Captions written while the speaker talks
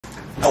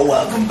Yo,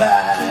 welcome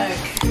back!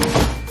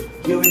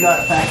 Here we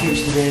got a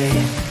package today.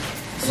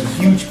 It's a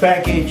huge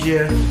package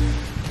here.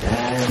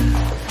 And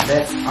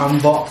let's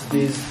unbox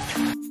this.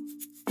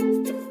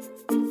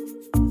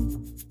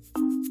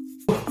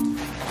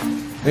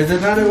 There's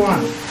another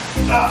one.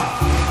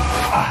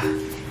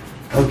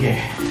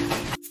 Okay.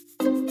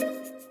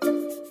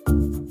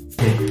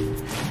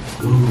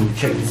 Ooh,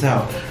 check this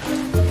out.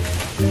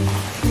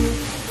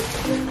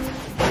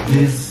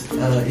 This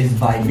is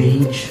by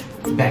Beige.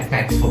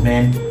 Backpacks for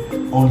men,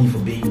 only for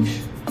Beige.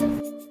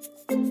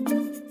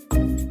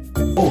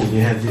 Oh,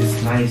 they have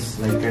this nice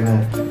like kind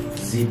of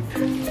zip,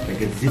 like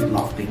a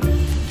ziplock thing,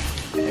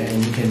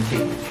 and you can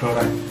take the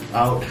product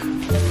out.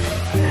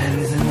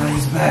 And it's a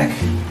nice bag.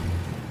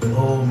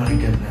 Oh my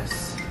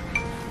goodness!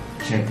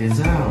 Check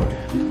this out.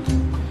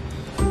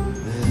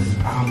 This is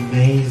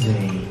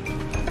amazing.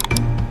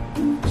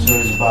 So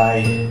it's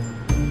by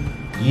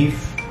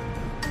youth.com.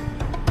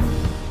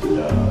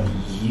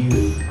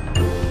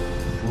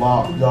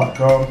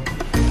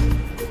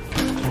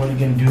 What you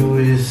can do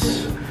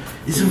is,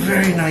 it's a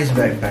very nice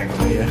backpack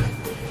over here.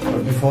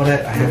 But before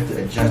that, I have to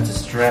adjust the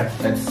strap.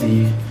 Let's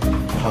see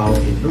how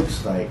it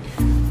looks like.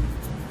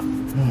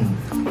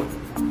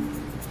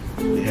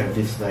 They have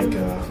this like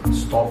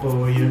stopper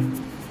over here.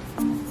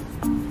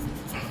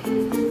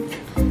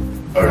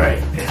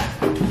 Alright,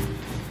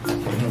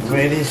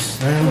 wear this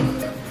now.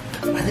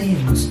 I think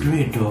it looks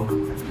great though.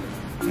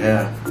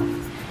 Yeah,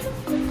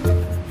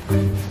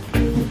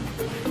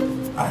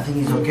 I think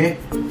it's okay.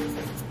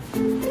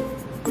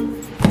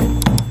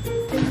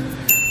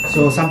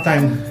 So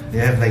sometimes they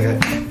have like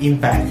an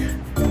impact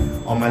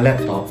on my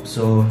laptop,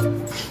 so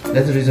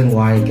that's the reason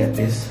why I get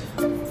this.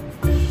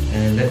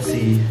 And let's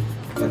see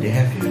what they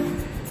have here.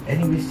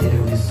 Anyways, they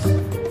have this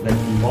like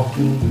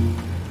locking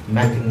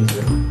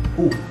mechanism.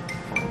 Ooh,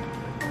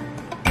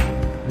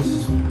 this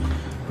is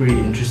pretty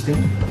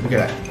interesting. Look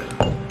at that.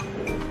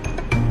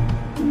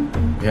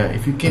 Yeah,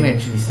 if you can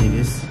actually see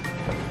this,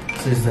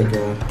 so it's like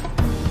a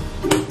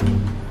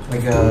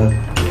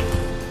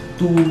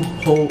two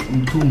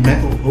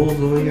metal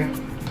holes over here.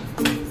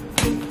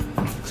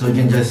 So you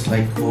can just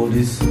like hold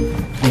this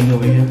thing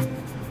over here.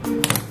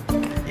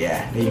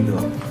 Yeah, there you go.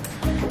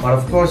 But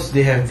of course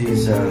they have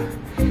these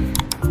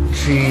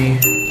three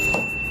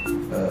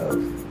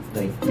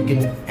like you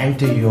can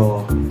enter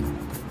your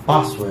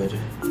password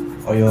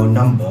or your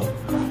number,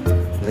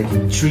 like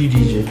a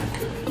 3-digit.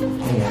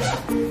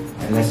 Yeah.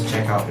 And let's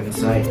check out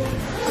inside.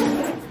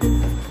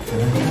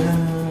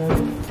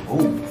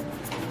 Oh,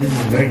 this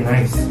is very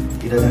nice.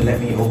 It doesn't let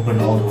me open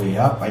all the way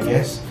up, I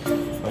guess.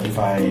 But if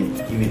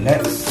it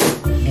lets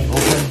me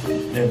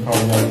open, then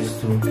probably I used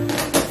to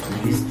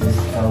release this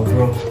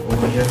Velcro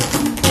over here.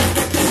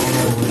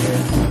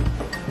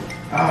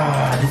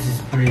 This is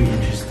pretty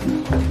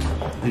interesting.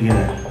 Look at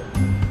that.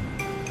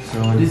 So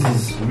this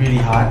is really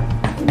hard.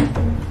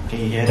 Can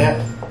you hear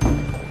that?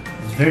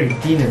 It's very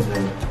thin as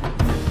well.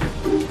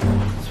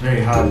 It's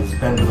very hard. It's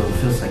bendable. It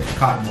feels like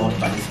cardboard,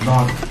 but it's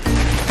not.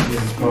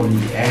 This is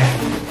probably air.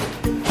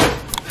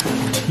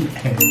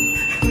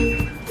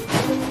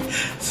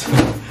 So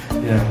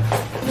yeah,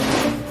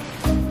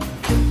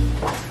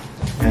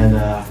 and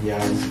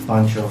yeah, it's a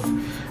bunch of,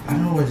 I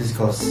don't know what it's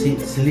called,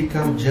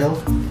 silica gel.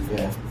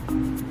 Yeah,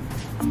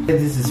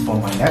 this is for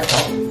my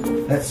laptop.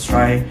 Let's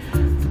try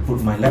to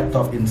put my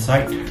laptop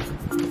inside.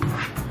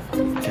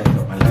 Okay, I've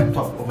got my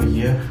laptop over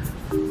here.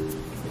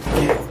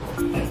 Okay.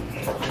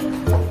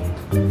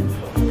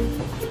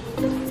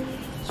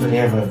 So they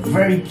have a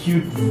very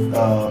cute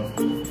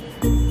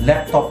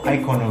laptop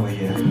icon over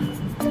here.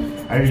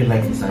 I really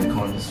like this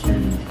icon, it's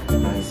really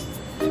nice.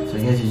 So I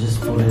guess you just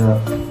pull it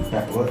up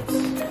backwards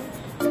again,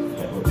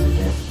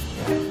 yeah.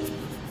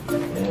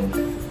 And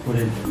put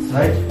it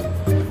inside.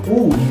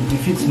 Oh, it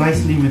fits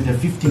nicely with the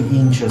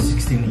 15-inch or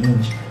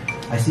 16-inch.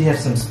 I still have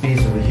some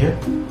space over here,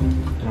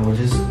 and I will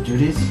just do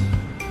this.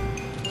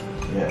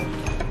 Yeah.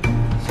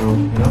 So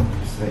you know,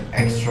 it's like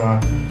extra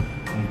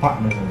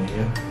compartment over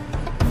here.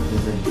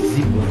 There's a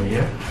zip over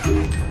here.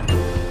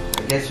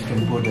 I guess you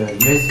can put a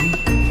USB,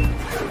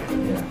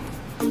 yeah,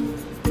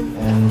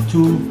 and 2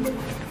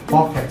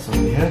 pockets over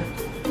here.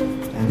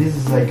 And this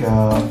is like a,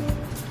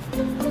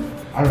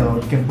 I don't know,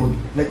 you can put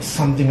like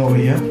something over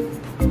here.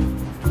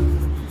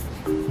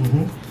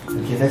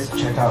 Okay, let's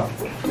check out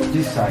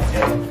this side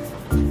here.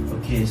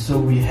 Okay, so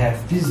we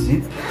have this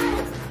zip.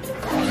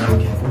 Now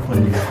we can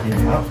open this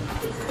thing up.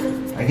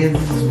 I guess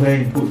this is where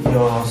you put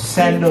your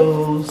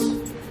sandals,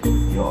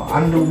 your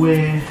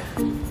underwear.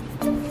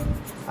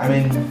 I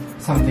mean,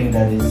 something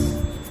that is,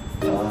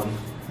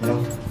 you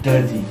know,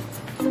 dirty.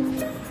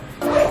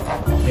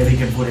 Maybe you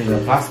can put it in a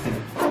plastic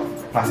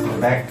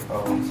bag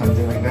or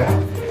something like that.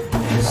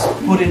 And just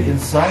put it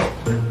inside.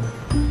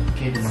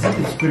 Okay, the zip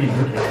is pretty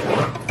good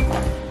actually.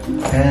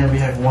 And we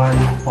have 1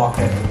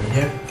 pocket over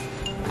here,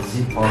 the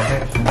zip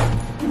pocket,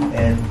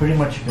 and pretty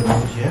much you can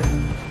put here.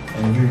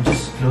 And you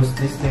just close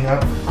this thing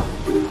up.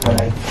 But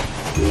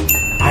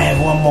I have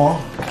one more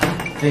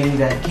thing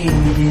that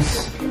came with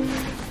this,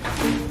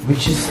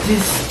 which is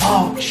this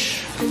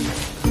pouch.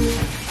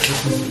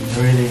 this is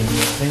really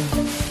interesting.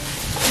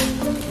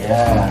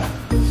 Yeah,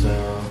 so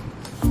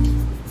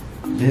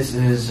this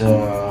is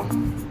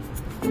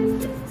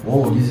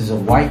this is a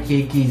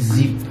YKK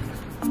zip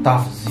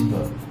tough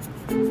zipper.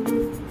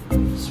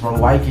 It's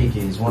from YKK.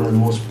 It's one of the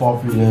most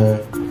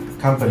popular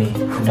company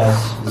who does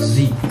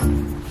zip.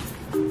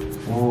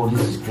 Oh,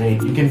 this is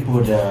great. You can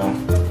put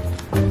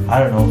I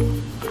don't know,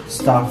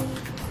 stuff,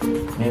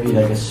 maybe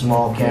like a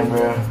small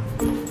camera,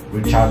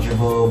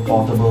 rechargeable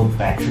portable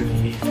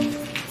battery,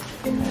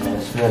 and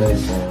as well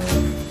as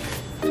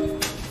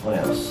what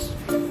else?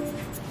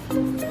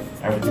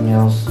 Everything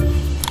else.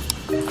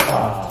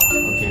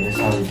 Okay, that's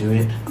how we do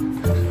it.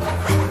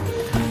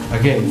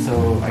 Okay,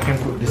 so I can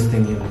put this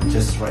thing in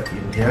just right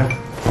in here.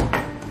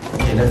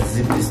 Okay, let's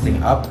zip this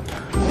thing up.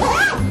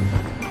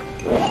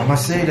 I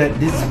must say that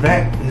this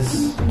bag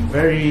is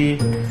very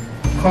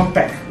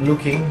compact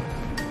looking,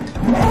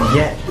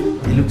 yet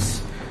it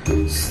looks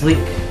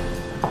sleek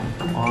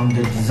on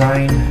the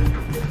design,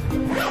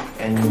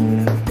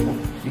 and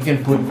you can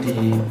put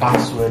the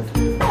password.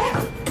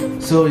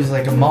 So it's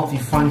like a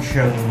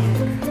multi-function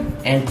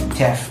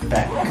anti-theft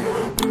bag.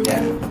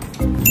 Yeah,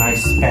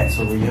 nice pads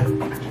over here.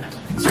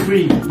 It's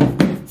free,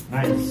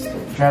 nice.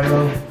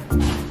 Travel,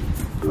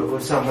 go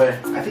somewhere.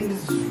 I think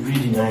this is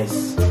really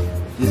nice.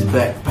 This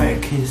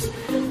backpack it's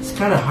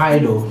kind of high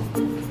though,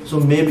 so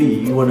maybe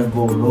you want to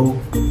go low,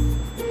 you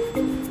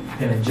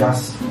can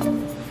adjust.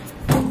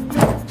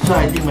 So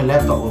I think my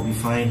laptop will be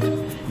fine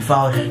if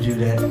I were to do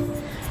that.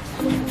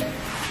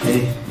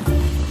 Okay.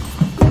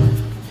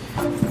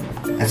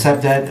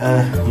 Except that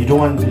you don't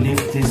want to leave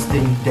this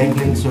thing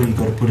dangling, so you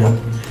gotta put it up.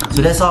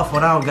 So that's all for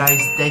now, guys.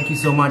 Thank you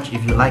so much.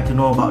 If you'd like to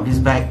know about this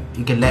bag,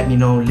 you can let me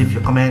know, leave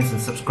your comments and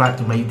subscribe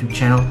to my YouTube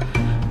channel.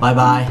 Bye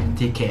bye,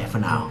 take care for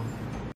now.